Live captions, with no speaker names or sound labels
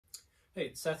Hey,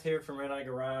 it's Seth here from Red Eye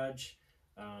Garage.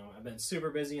 I've been super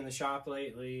busy in the shop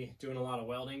lately, doing a lot of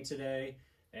welding today,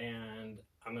 and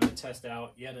I'm going to test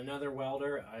out yet another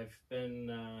welder. I've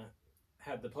been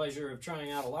had the pleasure of trying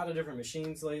out a lot of different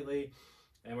machines lately,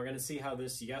 and we're going to see how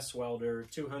this YESWELDER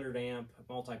 200 amp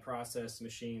multi-process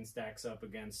machine stacks up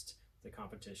against the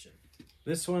competition.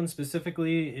 This one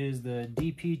specifically is the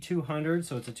DP200,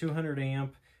 so it's a 200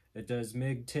 amp. It does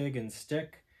MIG, TIG, and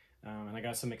stick. And I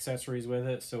got some accessories with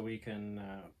it so we can,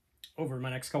 over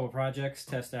my next couple projects,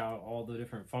 test out all the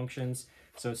different functions.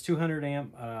 So it's 200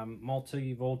 amp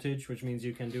multi-voltage, which means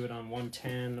you can do it on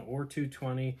 110 or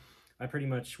 220. I pretty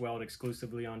much weld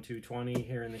exclusively on 220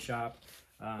 here in the shop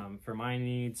for my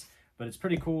needs. But it's a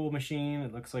pretty cool machine.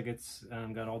 It looks like it's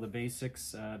got all the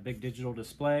basics, big digital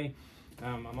display.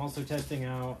 I'm also testing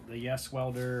out the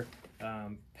YESWELDER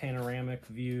panoramic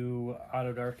view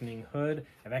auto darkening hood.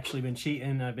 I've actually been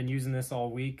cheating. I've been using this all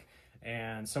week,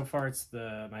 and so far it's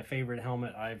my favorite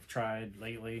helmet I've tried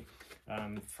lately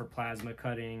for plasma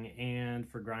cutting and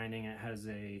for grinding. It has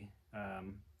a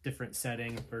different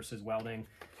setting versus welding,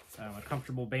 a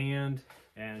comfortable band,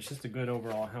 and it's just a good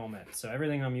overall helmet. So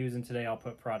everything I'm using today, I'll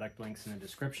put product links in the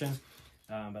description.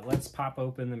 But let's pop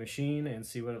open the machine and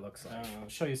see what it looks like. I'll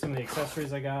show you some of the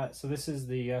accessories I got. So this is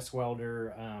the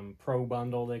YESWELDER Pro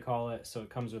Bundle, they call it. So it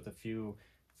comes with a few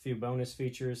bonus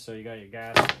features. So you got your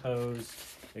gas hose.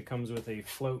 It comes with a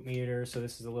float meter, so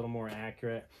this is a little more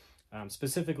accurate.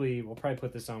 Specifically, we'll probably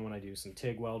put this on when I do some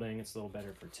TIG welding. It's a little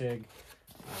better for TIG.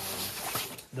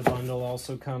 The bundle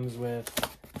also comes with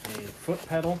a foot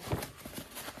pedal.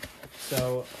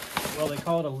 So, well, they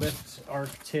call it a lift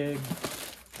arc TIG.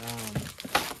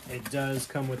 It does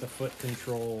come with a foot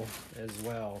control as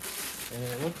well, and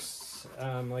it looks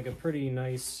like a pretty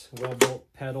nice well-built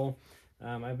pedal.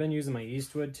 I've been using my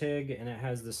Eastwood TIG, and it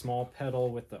has the small pedal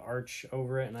with the arch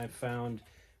over it, and I've found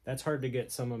that's hard to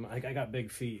get some of my, I got big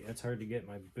feet, it's hard to get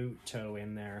my boot toe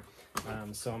in there.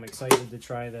 So I'm excited to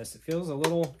try this. It feels a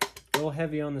little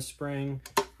heavy on the spring,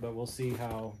 but we'll see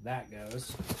how that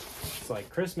goes. It's like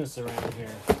Christmas around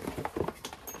here.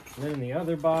 And then in the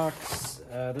other box,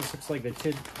 this looks like the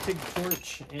TIG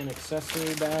torch and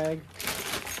accessory bag.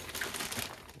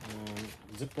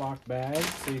 Ziploc bag,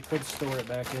 so you could store it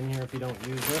back in here if you don't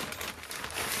use it.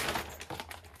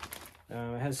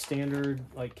 It has standard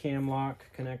like cam lock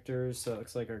connectors, so it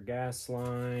looks like our gas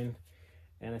line.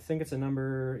 And I think it's a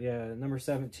number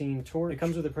 17 torch. It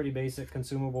comes with a pretty basic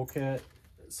consumable kit,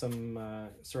 some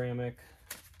ceramic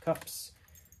cups,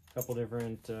 a couple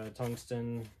different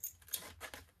tungsten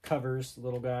covers,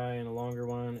 little guy and a longer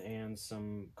one, and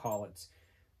some collets.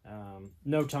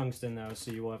 No tungsten though,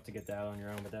 so you will have to get that on your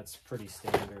own, but that's pretty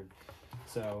standard.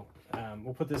 So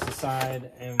we'll put this aside,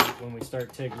 and when we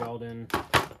start TIG welding,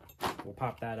 we'll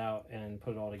pop that out and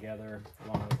put it all together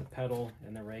along with the pedal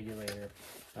and the regulator.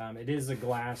 It is a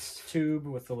glass tube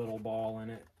with a little ball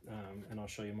in it, and I'll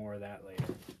show you more of that later.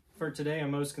 For today,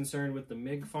 I'm most concerned with the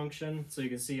MIG function. So you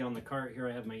can see on the cart here,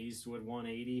 I have my Eastwood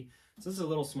 180. So this is a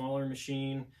little smaller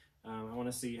machine. I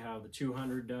want to see how the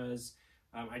 200 does.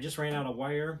 I just ran out of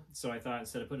wire, so I thought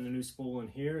instead of putting a new spool in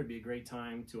here, it'd be a great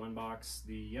time to unbox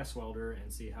the YESWELDER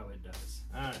and see how it does.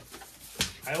 All right,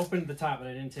 I opened the top, but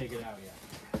I didn't take it out yet.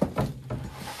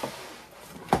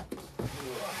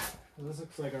 This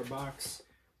looks like our box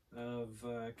of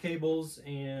cables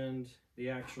and the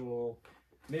actual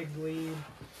MIG lead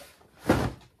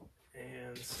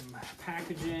and some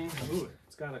packaging. Ooh,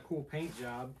 it's got a cool paint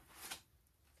job.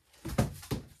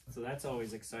 So that's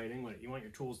always exciting. You want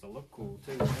your tools to look cool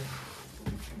too, right?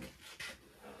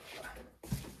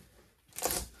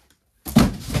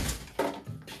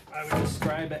 I would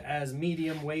describe it as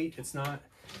medium weight. It's not,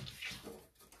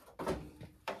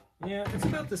 yeah, it's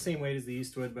about the same weight as the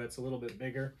Eastwood, but it's a little bit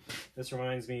bigger. This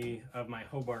reminds me of my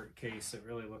Hobart case. It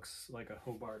really looks like a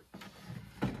Hobart.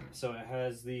 So it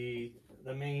has the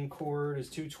main cord is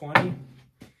 220.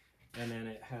 And then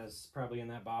it has, probably in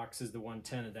that box, is the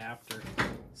 110 adapter.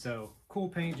 So, cool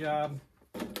paint job.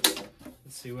 Let's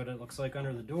see what it looks like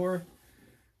under the door.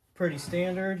 Pretty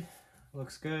standard.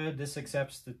 Looks good. This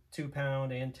accepts the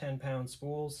 2-pound and 10-pound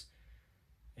spools.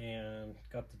 And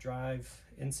got the drive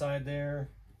inside there.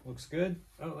 Looks good.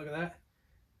 Oh, look at that.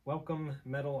 Welcome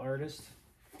Metal Artist.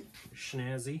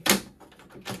 Schnazzy.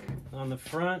 On the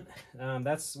front,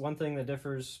 that's one thing that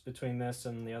differs between this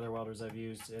and the other welders I've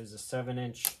used, is a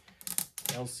 7-inch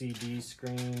LCD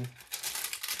screen,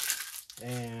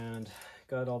 and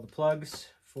got all the plugs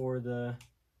for the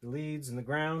leads and the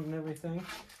ground and everything.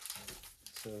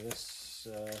 So this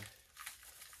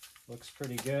looks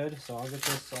pretty good. So I'll get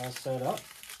this all set up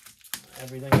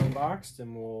everything unboxed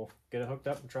and we'll get it hooked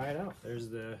up and try it out. There's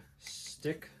the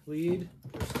stick lead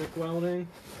for stick welding.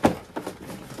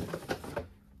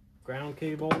 Ground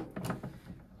cable.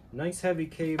 Nice heavy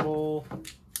cable.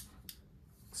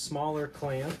 Smaller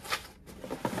clamp.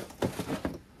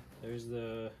 There's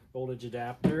the voltage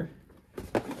adapter.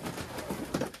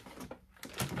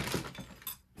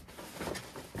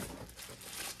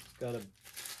 It's got a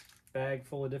bag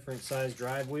full of different size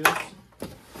drive wheels.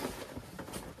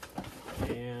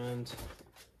 And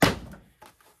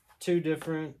two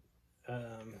different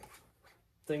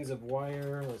things of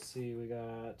wire. Let's see, we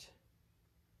got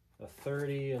a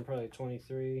 30 and probably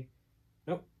 23.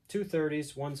 Nope, two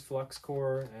 30s. One's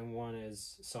Flux-Core and one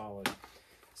is solid.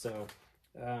 So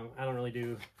I don't really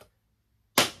do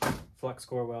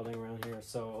Flux-Core welding around here,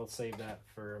 so I'll save that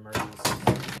for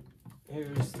emergencies.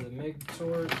 Here's the MIG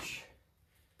torch.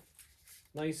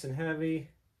 Nice and heavy,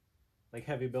 like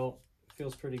heavy built.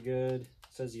 Feels pretty good. It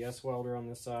says YESWELDER on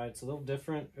the side. It's a little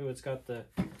different. Ooh, it's got the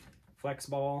flex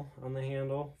ball on the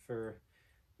handle for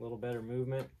a little better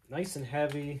movement. Nice and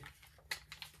heavy.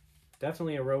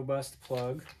 Definitely a robust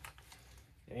plug.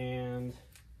 And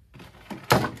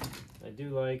I do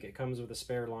like it comes with a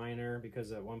spare liner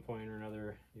because at one point or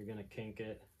another you're going to kink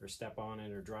it or step on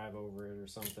it or drive over it or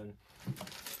something.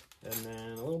 And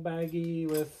then a little baggie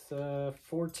with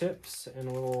 4 tips and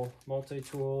a little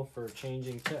multi-tool for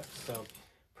changing tips. So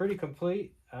pretty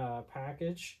complete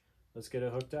package. Let's get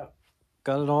it hooked up.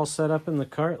 Got it all set up in the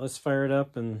cart. Let's fire it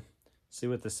up and see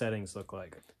what the settings look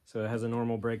like. So it has a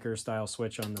normal breaker style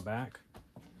switch on the back.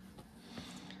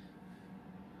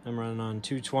 I'm running on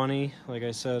 220 like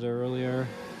I said earlier.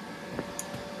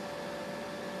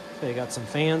 Okay, got some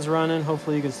fans running.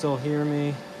 Hopefully you can still hear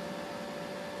me.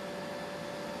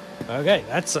 Okay,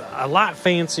 that's a lot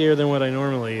fancier than what I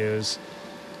normally use.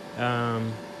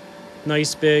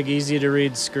 Nice big, easy to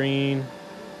read screen.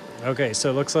 Okay, so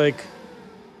it looks like,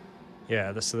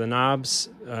 yeah, so the knobs,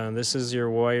 this is your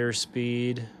wire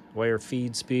speed, wire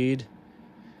feed speed.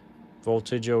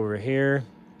 Voltage over here.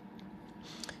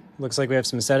 Looks like we have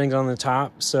some settings on the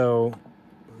top, so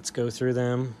let's go through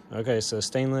them. Okay, so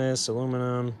stainless,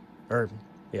 aluminum, or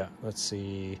yeah, let's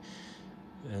see.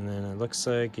 And then it looks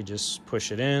like you just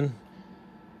push it in.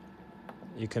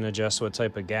 You can adjust what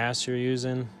type of gas you're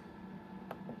using.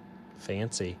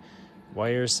 Fancy.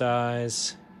 Wire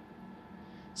size.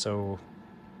 So,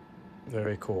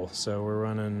 very cool. So we're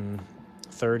running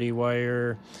 30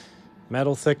 wire,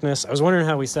 metal thickness. I was wondering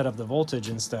how we set up the voltage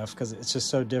and stuff because it's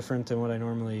just so different than what I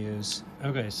normally use.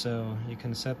 Okay, so you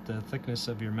can set the thickness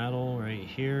of your metal right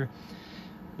here.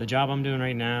 The job I'm doing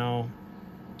right now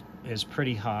is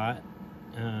pretty hot.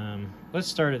 Let's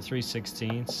start at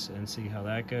 3/16 and see how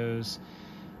that goes.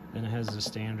 Then it has the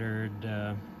standard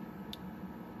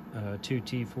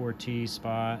 2T, 4T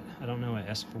spot. I don't know what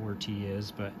S4T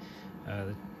is, but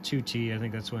the 2T, I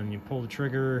think that's when you pull the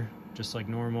trigger just like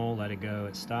normal, let it go,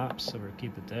 it stops, so we'll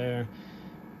keep it there.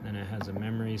 Then it has a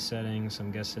memory settings,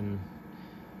 I'm guessing.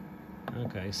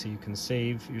 Okay, so you can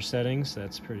save your settings,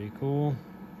 that's pretty cool.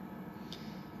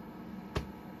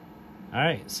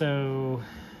 Alright, so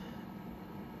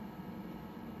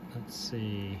let's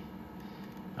see.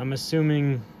 I'm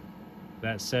assuming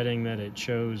that setting that it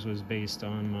chose was based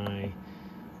on my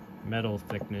metal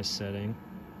thickness setting.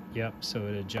 Yep, so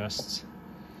it adjusts.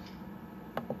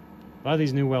 A lot of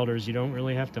these new welders, you don't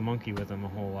really have to monkey with them a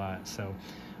whole lot. So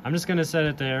I'm just gonna set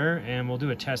it there and we'll do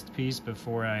a test piece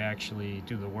before I actually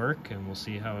do the work and we'll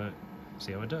see how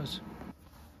it does.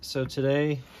 So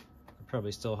today,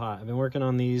 probably still hot. I've been working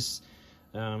on these.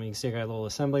 You can see I got a little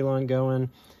assembly line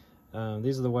going.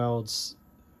 These are the welds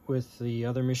with the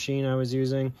other machine I was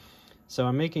using. So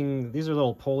I'm making, these are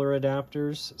little polar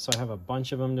adapters. So I have a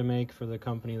bunch of them to make for the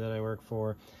company that I work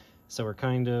for. So we're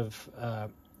kind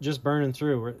of just burning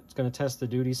through. It's going to test the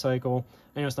duty cycle.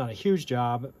 I know it's not a huge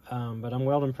job, but I'm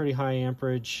welding pretty high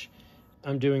amperage.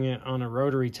 I'm doing it on a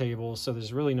rotary table, so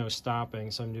there's really no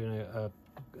stopping. So I'm doing a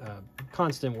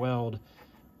constant weld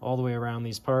all the way around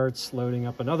these parts, loading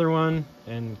up another one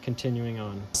and continuing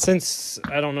on. Since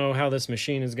I don't know how this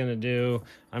machine is going to do,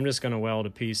 I'm just going to weld a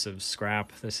piece of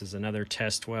scrap. This is another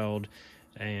test weld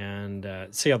and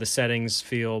see how the settings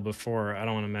feel before. I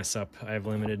don't want to mess up. I have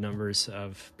limited numbers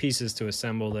of pieces to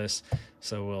assemble this,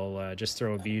 so we'll just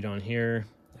throw a bead on here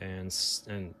and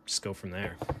just go from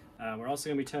there. We're also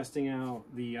going to be testing out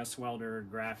the YESWELDER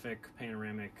graphic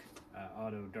panoramic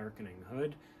auto darkening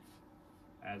hood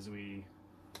as we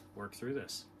work through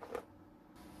this.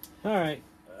 All right,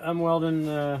 I'm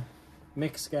welding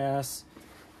mixed gas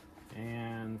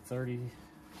and 30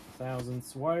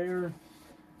 thousandths wire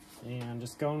and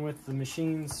just going with the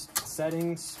machine's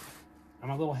settings. I'm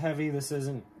a little heavy. This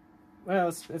isn't, well,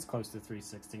 it's close to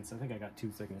 3/16. I think I got 2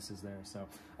 thicknesses there. So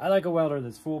I like a welder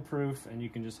that's foolproof and you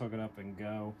can just hook it up and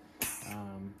go.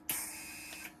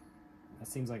 That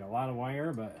seems like a lot of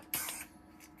wire, but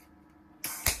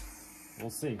we'll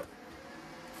see.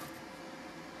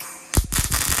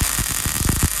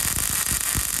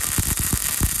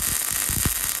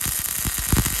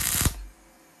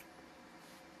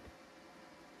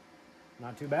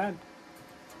 Not too bad.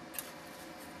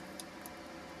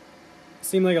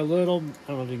 Seemed like a little, I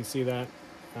don't know if you can see that.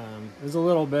 It was a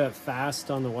little bit fast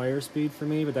on the wire speed for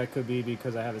me, but that could be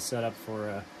because I have it set up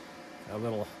for a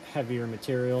little heavier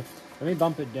material. Let me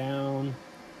bump it down.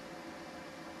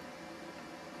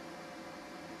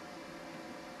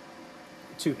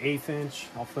 To 1/8 inch.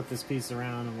 I'll flip this piece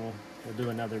around and we'll do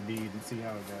another bead and see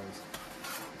how it goes.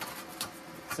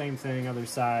 Same thing, other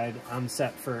side. I'm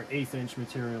set for 1/8 inch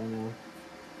material now.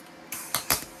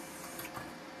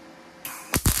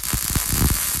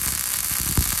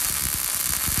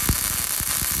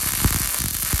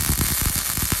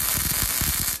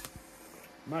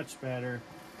 Much better.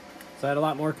 So I had a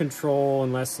lot more control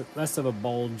and less of a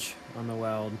bulge on the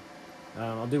weld.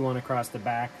 I'll do one across the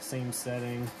back, same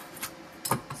setting.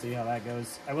 See how that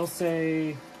goes. I will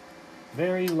say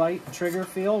very light trigger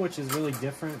feel, which is really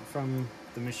different from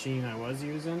the machine I was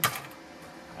using.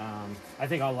 I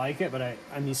think I'll like it, but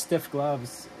on these stiff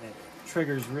gloves, it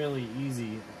triggers really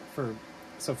easy.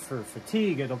 So for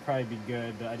fatigue, it'll probably be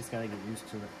good, but I just gotta get used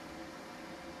to it.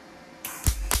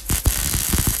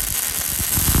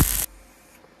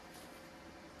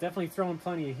 Definitely throwing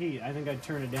plenty of heat. I think I'd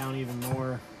turn it down even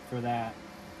more for that.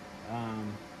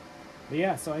 But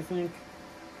yeah, so I think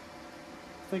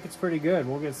it's pretty good.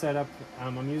 We'll get set up.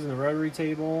 I'm using the rotary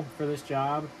table for this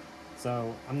job,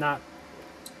 so I'm not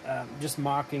just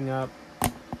mocking up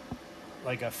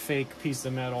like a fake piece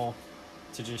of metal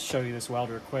to just show you this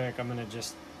welder quick. I'm gonna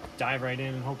just dive right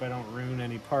in and hope I don't ruin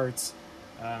any parts.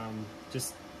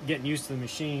 Just getting used to the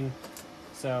machine,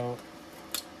 so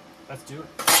let's do it.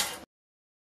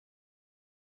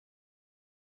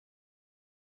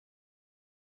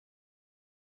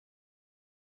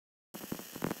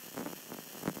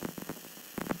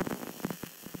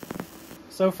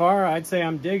 So far, I'd say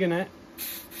I'm digging it.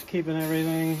 Keeping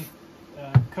everything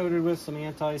coated with some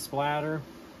anti-splatter.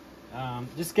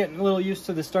 Just getting a little used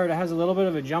to the start. It has a little bit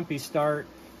of a jumpy start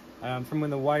from when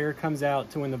the wire comes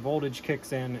out to when the voltage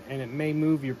kicks in, and it may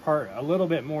move your part a little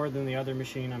bit more than the other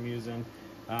machine I'm using.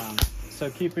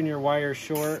 So keeping your wire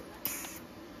short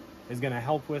is going to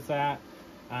help with that.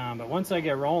 But once I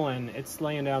get rolling, it's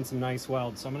laying down some nice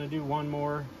welds. So I'm going to do one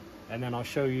more, and then I'll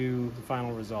show you the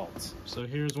final results. So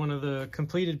here's one of the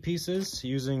completed pieces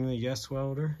using the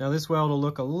YESWELDER. Now this weld will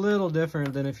look a little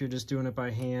different than if you're just doing it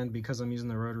by hand because I'm using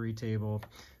the rotary table.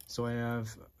 So I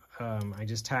have, I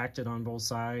just tacked it on both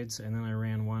sides, and then I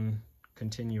ran one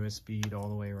continuous bead all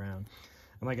the way around.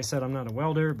 And like I said, I'm not a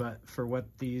welder, but for what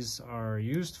these are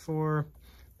used for,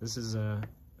 this is a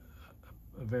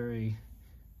very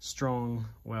strong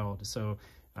weld. So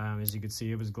as you could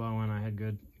see, it was glowing. I had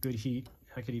good heat.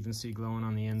 I could even see glowing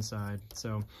on the inside.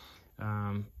 So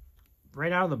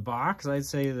right out of the box, I'd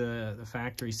say the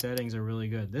factory settings are really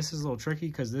good. This is a little tricky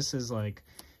because this is like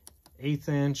 1/8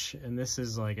 inch and this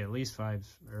is like at least 5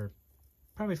 or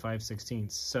probably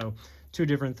 5/16. So 2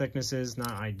 different thicknesses,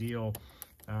 not ideal.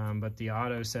 But the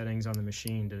auto settings on the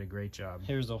machine did a great job.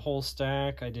 Here's a whole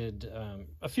stack. I did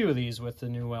a few of these with the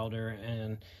new welder,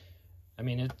 and I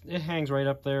mean, it hangs right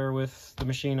up there with the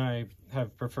machine I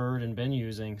have preferred and been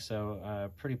using,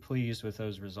 so pretty pleased with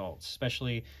those results,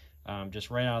 especially just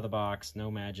right out of the box,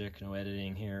 no magic, no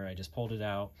editing here. I just pulled it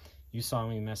out. You saw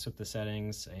me mess with the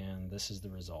settings, and this is the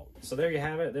result. So there you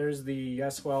have it. There's the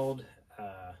YESWELD.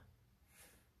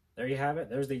 There you have it.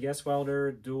 There's the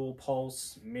YESWELDER dual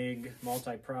pulse MIG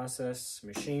multi-process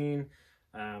machine.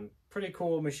 Pretty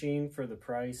cool machine for the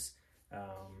price.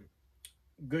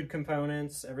 Good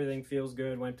components, everything feels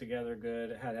good, went together good.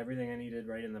 It had everything I needed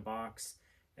right in the box,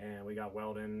 and we got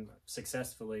welding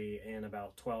successfully in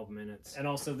about 12 minutes. And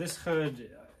also this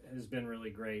hood has been really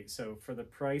great. So for the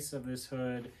price of this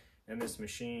hood and this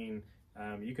machine,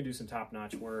 you can do some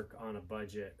top-notch work on a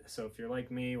budget. So if you're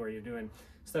like me, where you're doing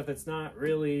stuff that's not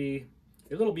really,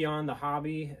 you're a little beyond the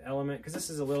hobby element, because this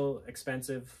is a little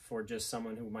expensive for just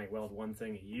someone who might weld one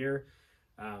thing a year.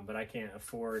 But I can't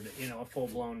afford, you know, a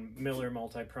full-blown Miller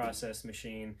multi-process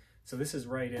machine. So this is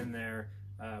right in there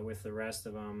with the rest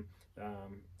of them.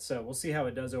 So we'll see how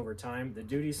it does over time. The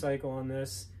duty cycle on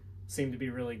this seemed to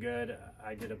be really good.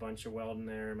 I did a bunch of welding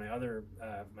there. My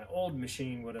old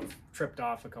machine would have tripped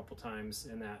off a couple times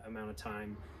in that amount of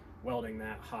time welding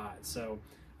that hot. So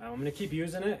I'm going to keep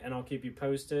using it, and I'll keep you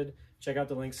posted. Check out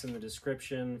the links in the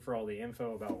description for all the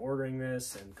info about ordering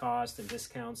this and cost and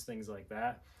discounts, things like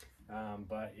that.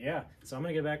 But yeah, so I'm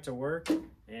going to get back to work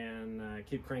and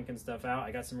keep cranking stuff out.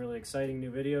 I got some really exciting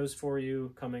new videos for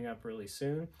you coming up really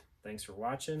soon. Thanks for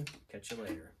watching. Catch you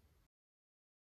later.